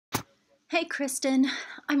Hey, Kristen.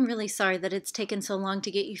 I'm really sorry that it's taken so long to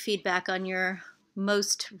get you feedback on your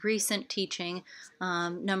most recent teaching,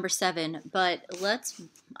 number 7. But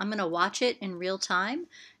I'm going to watch it in real time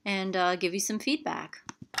and give you some feedback.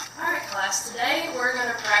 Alright class, today we're going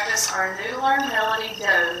to practice our new learned melody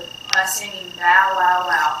Do by singing Bow Wow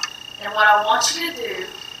Wow. And what I want you to do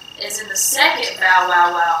is in the second Bow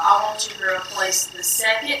Wow Wow, I want you to replace the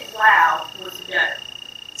second wow with Do.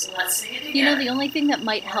 So let's sing it together. You know, the only thing that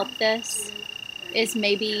might help this is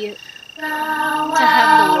maybe Bow, to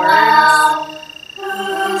have the words.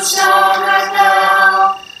 Who's right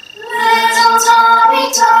now? Little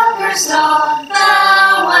Tommy Tucker's dog.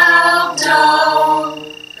 Bow Wow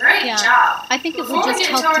Do. Great job. I think it would just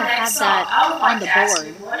help to have that on the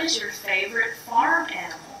board. What is your favorite farm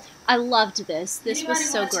animal? I loved this. This was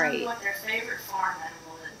so great. Tell me what their favorite farm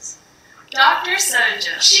animal is? Dr.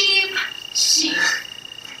 Soja. Sheep. Sheep.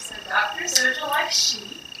 So Dr. Soja likes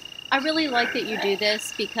sheep. I really like that you do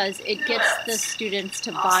this because it gets the students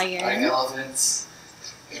to buy in. Like elephants.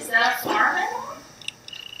 Is that a farm animal?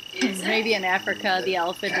 Maybe in Africa the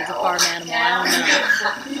elephant is a farm animal.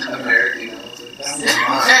 I don't know. American elephant.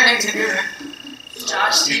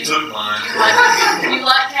 Josh, You took mine. you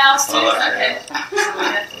like cows too? I like Okay.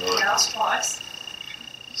 So we have cows twice.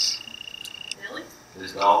 Billy?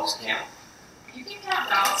 Does dogs count? You can count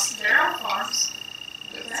dogs. They're on farms.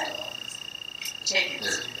 Okay.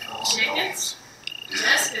 Chickens. Chickens?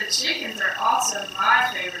 Jessica, chickens are also my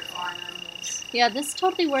favorite farm animals. Yeah, this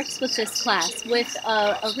totally works with this class. With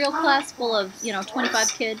a real class full of, 25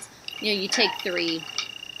 kids, you take 3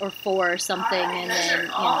 or 4 or something, and then,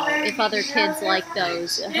 if other kids like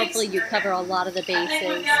those, hopefully you cover a lot of the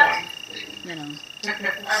bases, and,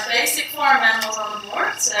 Our basic farm animals on the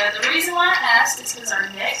board. So the reason why I asked is because our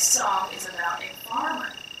next song is about a farmer.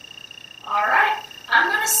 Alright, I'm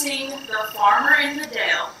going to sing The Farmer in the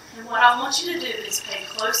Dale, and what I want you to do is pay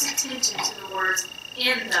close attention to the words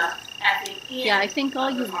in the at the end. Yeah, I think all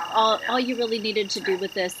you really needed to do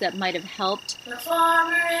with this that might have helped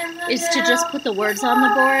is to just put the words on the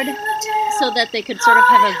board so that they could sort of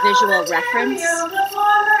have a visual reference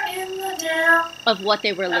of what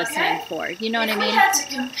they were listening for. You know what I mean? If we had to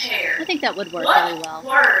compare, I think that would work really well.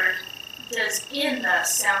 What word does in the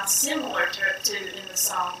sound similar to in the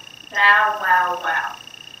song Bow Wow Wow?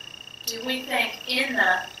 Do we think in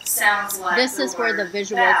the sounds like this the is where the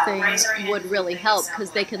visual bow? thing would really help because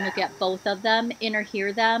they can look at both of them,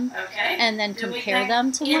 hear them, okay. and then Do we compare think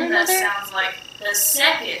them to one in the another. sounds like the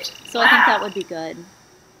second So wow? I think that would be good.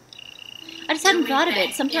 I just hadn't Do we thought of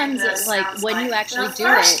think it. Sometimes in the it's like sounds when like you actually the do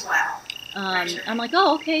first it, wow? I'm like,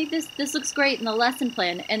 oh, okay, this looks great in the lesson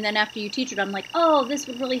plan, and then after you teach it, I'm like, oh, this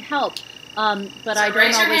would really help. But So I don't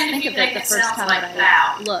raise your always hand think if of you it think the it first sounds time like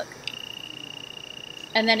that I bow. look.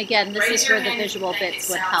 And then again, this Raise is your where the hand if visual you think bits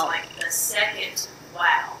it would sounds help. like the second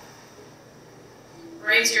wow.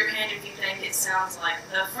 Raise your hand if you think it sounds like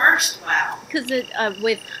the first wow. Because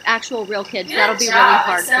with actual real kids, Good that'll be job. really It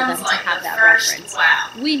hard for them sounds to like have the that first reference. wow.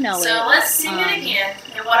 We know it. So let's sing it again.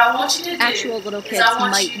 And what I want you to do Actual little is kids I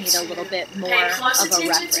want might you need a to little bit more pay close of a attention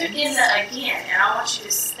reference. to in the again, and I want you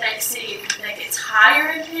to see if you think it's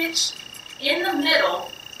higher in pitch, in the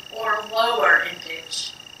middle, or lower in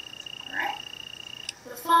pitch. All right.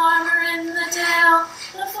 The farmer in the dale,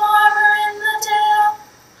 the farmer in the dale.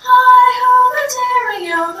 Hi-ho, the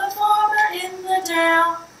dairy-o, the farmer in the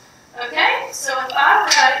dale. Okay, so if I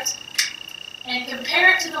write and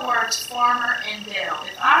compare it to the words farmer and dale,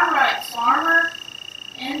 if I write farmer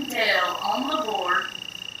and dale on the board,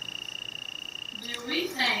 do we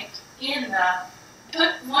think in the,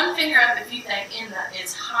 put one finger up if you think in the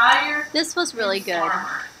is higher This was really than good.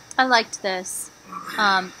 farmer. I liked this.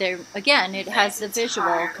 There again, it has the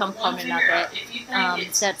visual component of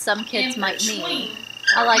it that some kids might need.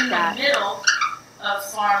 I like that. In the middle of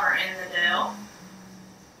farmer in the dale.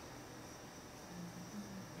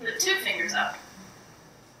 Put 2 fingers up.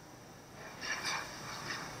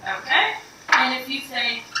 Okay? And if you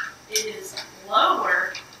think it is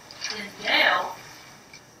lower than dale,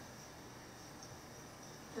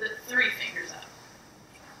 put 3 fingers up.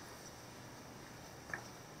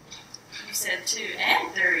 You said 2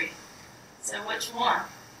 and 3. So which one?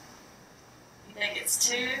 You think it's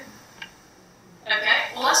 2? Okay,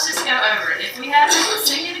 well let's just go over it. If we have to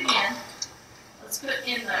sing it again, let's put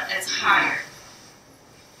in the as higher.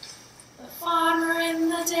 The farmer in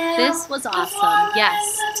the dale. This was the awesome. farmer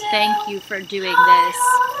Yes, in the dale. thank you for doing this.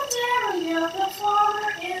 Hi-ho, the dairy-o, the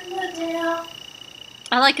farmer in the dale.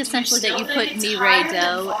 I like essentially that you still put think it's me higher Ray than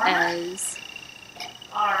Doe farmer? as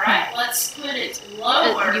All right, let's put it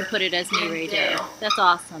lower. you put it as me than Ray Doe. dale. That's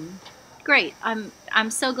awesome. Great. I'm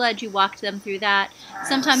so glad you walked them through that.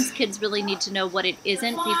 Sometimes kids really need to know what it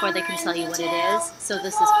isn't before they can tell you what it is. So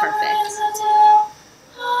this is perfect.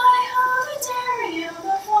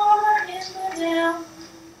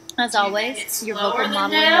 As always, your vocal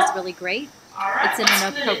modeling is really great. It's in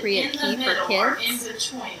an appropriate key for kids.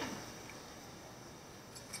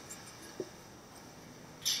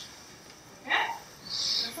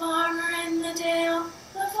 The farmer in the dale,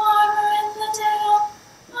 the farmer in the dale.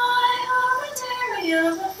 I have a dairy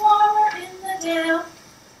of the farmer in the dale.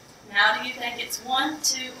 Now do you think it's 1,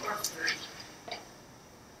 2, or 3?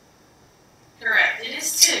 Correct. It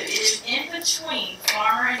is 2. It is in between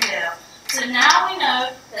farmer and dale. So now we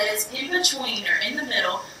know that it's in between or in the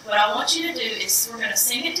middle. What I want you to do is we're going to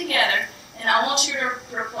sing it together, and I want you to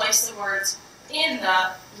replace the words in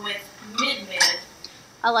the with mid-mid.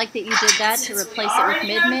 I like that you did that to replace it with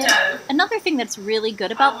mid-mid. Another thing that's really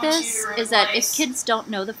good about this is that if kids don't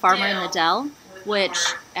know the farmer in the dell, which,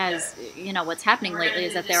 as you know, what's happening lately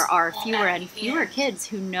is that there are fewer and fewer kids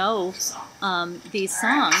who know these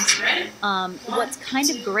songs. What's kind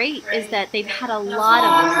of great is that they've had a lot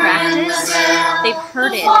of practice. They've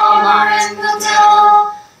heard it a lot.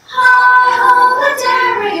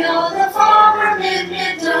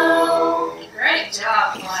 Great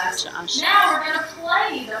job, class. Josh. Now we're going to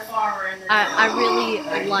play the farmer in the dell. I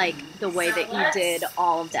really like the way that you did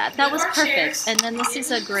all of that. That was perfect. And then this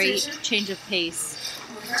is a great change of pace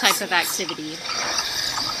type of activity.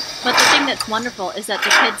 But the thing that's wonderful is that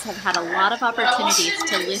the kids have had a lot of opportunities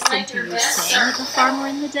to listen to you sing The Farmer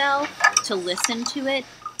in the Dell, to listen to it,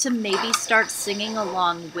 to maybe start singing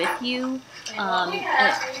along with you.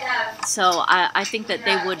 So I think that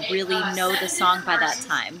they would really know the song by that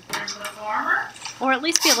time. Or at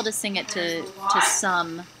least be able to sing it to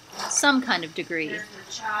some kind of degree.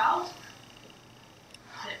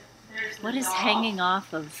 What is hanging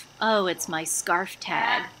off of? Oh, it's my scarf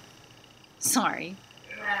tag. Sorry.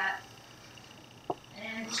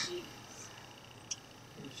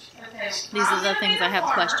 These are the things I have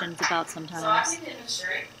questions about sometimes. So I can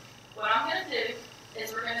demonstrate. What I'm going to do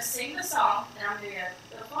is we're going to sing the song, and I'm going to go,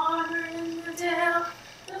 the farmer in the dell,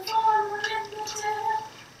 the farmer in the dell.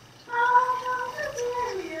 I have a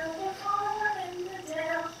dairy, the farmer in the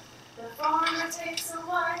dell. The farmer takes a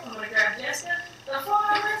wife. I'm going to grab Jessica. The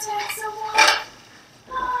farmer takes a wife.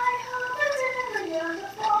 I have a dairy, the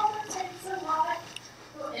farmer takes a wife.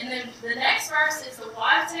 And then the next verse is the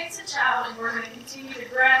wife takes a child, and we're going to continue to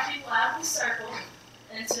grab people out of the circle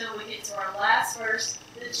until we get to our last verse,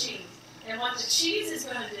 the cheese. And what the cheese is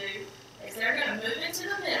going to do is they're going to move into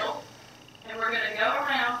the middle, and we're going to go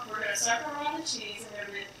around, we're going to circle around the cheese, and they're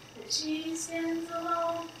going to, the cheese stands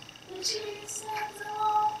alone, the cheese stands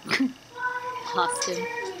alone. Austin.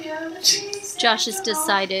 Josh has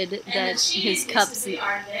decided that his cups,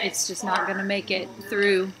 it's just not going to make it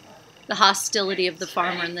through the hostility of the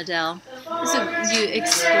farmer in the dell. So you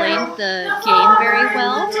explained the game very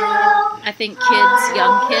well. I think kids,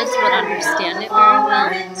 young kids, would understand it very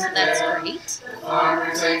well, so that's great. The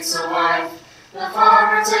farmer takes a wife, the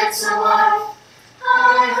farmer takes a wife.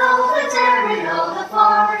 I hold a dairy, oh, the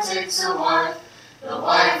farmer takes a wife. The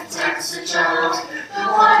wife takes a child, the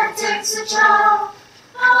wife takes a child.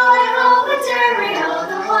 I hold a dairy, oh,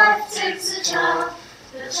 the wife takes a child.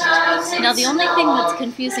 Now the only thing that's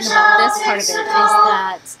confusing about this part of it is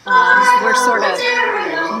that we're sort of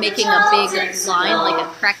making a big line, like a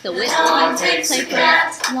crack the whip type of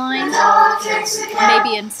line.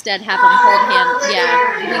 Maybe instead have them hold hand.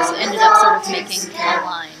 Yeah, we ended up sort of making a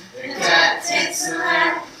line. The cat takes the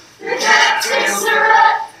rat, the cat takes the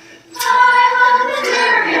rat. I love the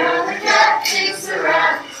dairy, the cat takes the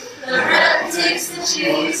rat. The rat takes the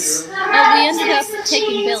cheese. Oh, we ended up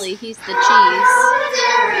taking Billy. He's the cheese.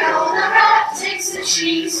 The rat takes the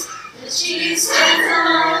cheese. The cheese stands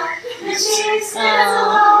alone. The cheese stands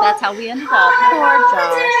alone. That's how we ended up. Poor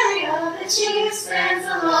Josh. The cheese stands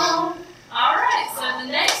alone. All right, so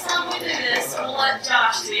the next time we do this, we'll let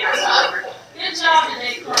Josh do our cover. Good job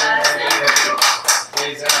today, class.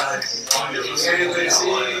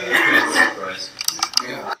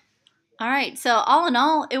 All right, so all in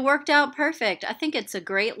all, it worked out perfect. I think it's a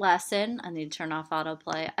great lesson. I need to turn off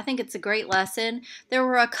autoplay. I think it's a great lesson. There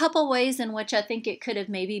were a couple ways in which I think it could have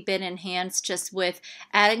maybe been enhanced just with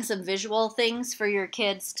adding some visual things for your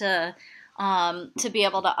kids to be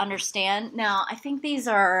able to understand. Now, I think these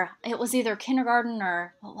are, it was either kindergarten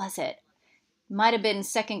or, what was it? Might have been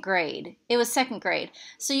second grade. It was second grade.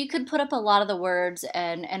 So you could put up a lot of the words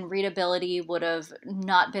and readability would have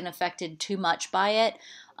not been affected too much by it.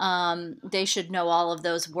 They should know all of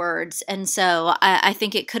those words. And so I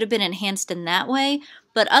think it could have been enhanced in that way.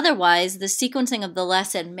 But otherwise, the sequencing of the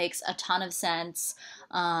lesson makes a ton of sense.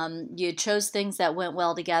 You chose things that went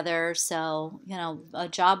well together, so, a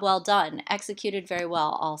job well done. Executed very well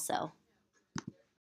also.